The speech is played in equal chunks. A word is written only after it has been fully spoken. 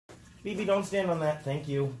BB, don't stand on that. Thank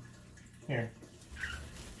you. Here.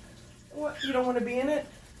 What? You don't want to be in it?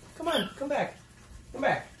 Come on, come back. Come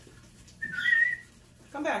back.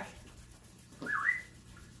 Come back.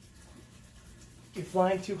 You're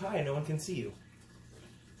flying too high. No one can see you.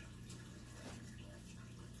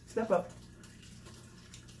 Step up.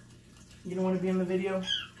 You don't want to be in the video?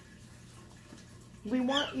 We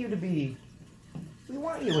want you to be. We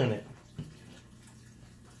want you in it.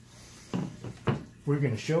 We're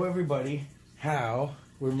going to show everybody how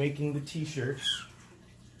we're making the t-shirts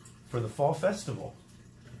for the Fall Festival.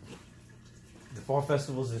 The Fall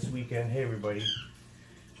Festival's this weekend. Hey everybody.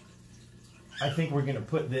 I think we're going to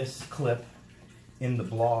put this clip in the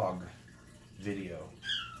blog video.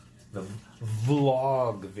 The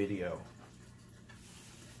vlog video.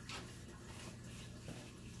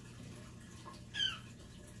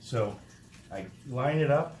 So I line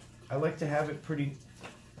it up. I like to have it pretty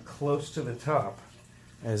close to the top.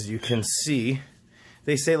 As you can see,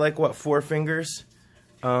 they say like what, 4 fingers?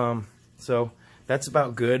 So that's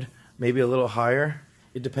about good. Maybe a little higher.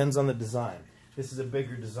 It depends on the design. This is a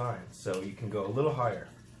bigger design, so you can go a little higher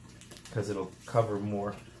because it'll cover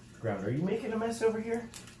more ground. Are you making a mess over here?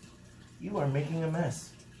 You are making a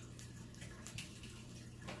mess.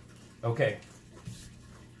 Okay.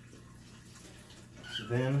 So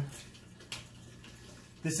then,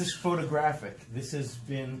 this is photographic. This has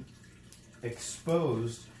been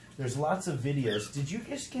exposed. There's lots of videos. Did you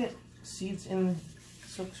just get seeds in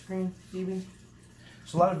silkscreen, Phoebe?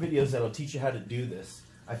 There's a lot of videos that'll teach you how to do this.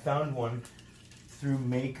 I found one through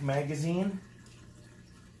Make magazine,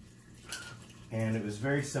 and it was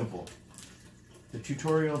very simple. The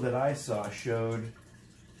tutorial that I saw showed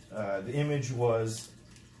the image was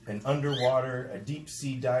an underwater, a deep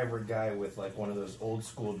sea diver guy with like one of those old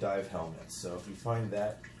school dive helmets. So if you find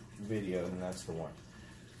that video, then that's the one.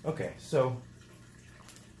 Okay, so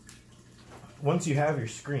once you have your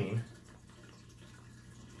screen,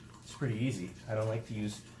 it's pretty easy. I don't like to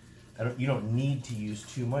use, you don't need to use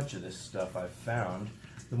too much of this stuff. I've found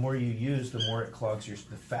the more you use, the more it clogs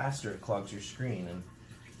the faster it clogs your screen. And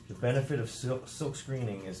the benefit of silk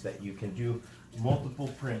screening is that you can do multiple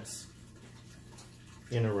prints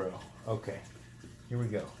in a row. Okay, here we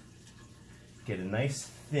go. Get a nice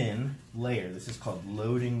thin layer. This is called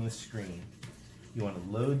loading the screen. You want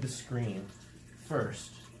to load the screen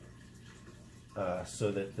first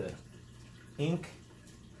so that the ink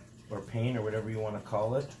or paint or whatever you want to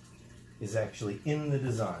call it is actually in the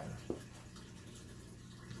design.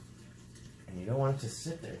 And you don't want it to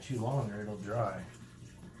sit there too long or it'll dry.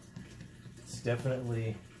 It's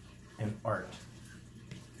definitely an art,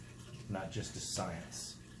 not just a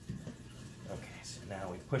science. Okay, so now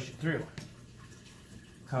we push it through.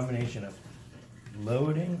 Combination of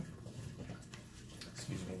loading,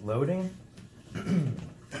 loading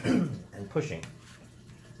and pushing.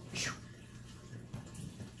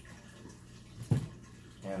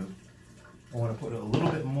 And I want to put a little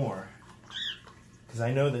bit more because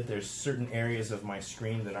I know that there's certain areas of my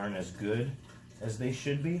screen that aren't as good as they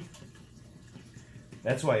should be.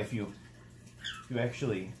 That's why if you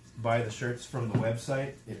actually buy the shirts from the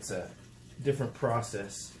website, it's a different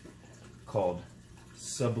process called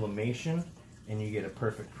sublimation, and you get a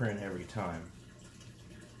perfect print every time.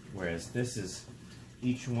 Whereas this is,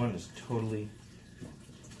 each one is totally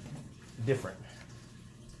different.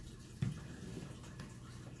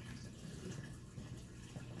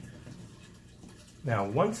 Now,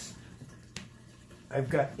 once I've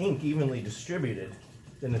got ink evenly distributed,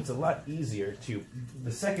 then it's a lot easier to,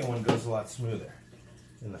 the second one goes a lot smoother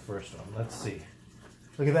than the first one. Let's see.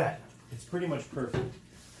 Look at that. It's pretty much perfect.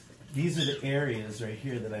 These are the areas right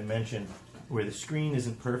here that I mentioned where the screen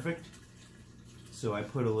isn't perfect. So I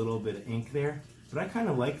put a little bit of ink there. But I kind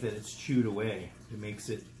of like that it's chewed away. It makes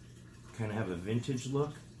it kind of have a vintage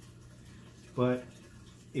look. But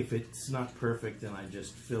if it's not perfect, then I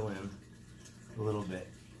just fill in a little bit.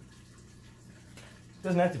 It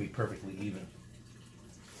doesn't have to be perfectly even.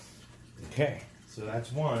 Okay, so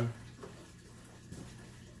that's one.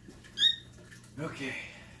 Okay,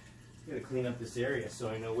 gotta clean up this area so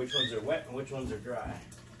I know which ones are wet and which ones are dry.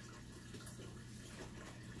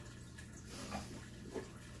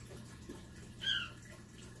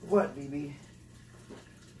 What, BB?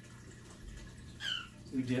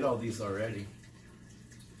 We did all these already.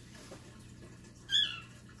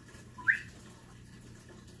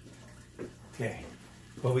 Okay,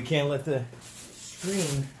 but we can't let the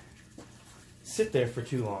screen sit there for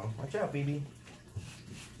too long. Watch out, BB.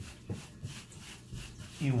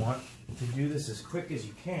 You want to do this as quick as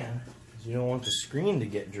you can because you don't want the screen to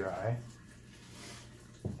get dry.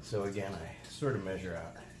 So again, I sort of measure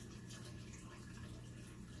out.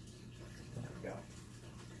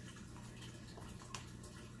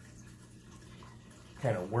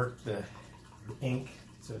 kind of work the ink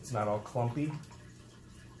so it's not all clumpy.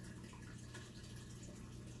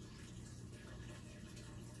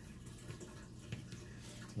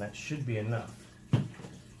 That should be enough.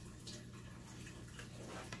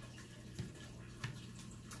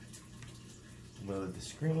 Load the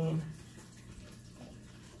screen.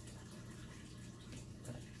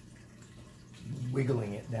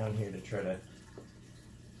 Wiggling it down here to try to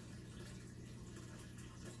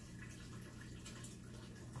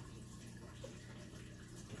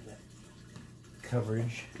get that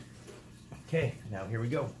coverage. Okay, now here we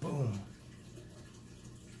go. Boom.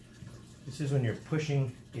 This is when you're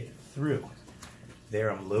pushing it through.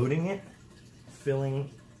 There I'm loading it, filling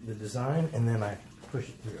the design, and then I push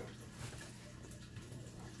it through.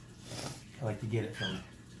 I like to get it from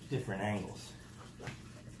different angles.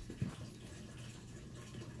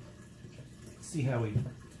 See how we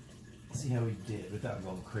did without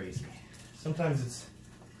going crazy. Sometimes it's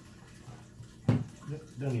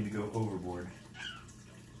don't need to go overboard.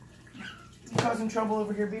 You causing trouble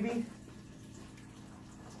over here, BB?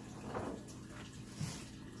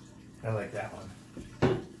 I like that one.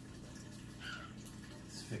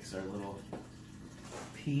 Let's fix our little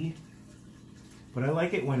P. But I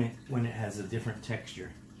like it when it has a different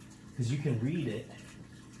texture, because you can read it.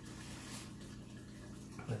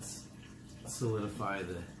 Let's solidify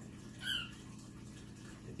the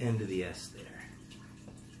end of the S there.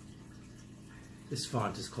 This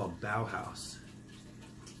font is called Bauhaus,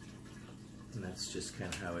 and that's just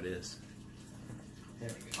kind of how it is. There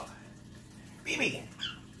we go. BB,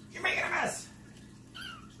 you're making a mess.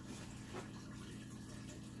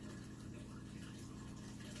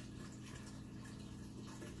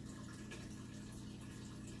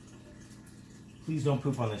 Please don't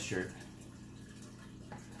poop on this shirt.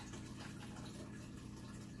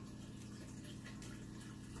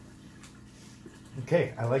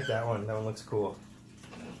 Okay, I like that one. That one looks cool.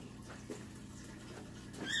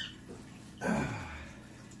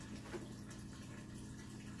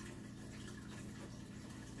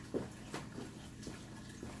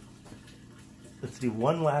 Let's do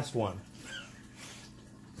one last one.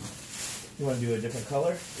 You want to do a different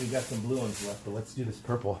color? We've got some blue ones left, but let's do this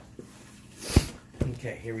purple.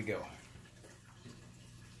 Okay, here we go.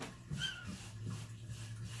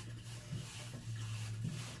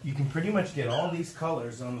 You can pretty much get all these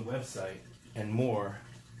colors on the website and more,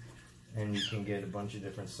 and you can get a bunch of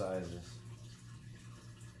different sizes.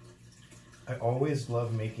 I always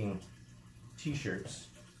love making t-shirts,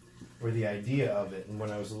 or the idea of it, and when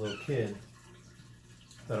I was a little kid,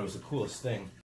 I thought it was the coolest thing.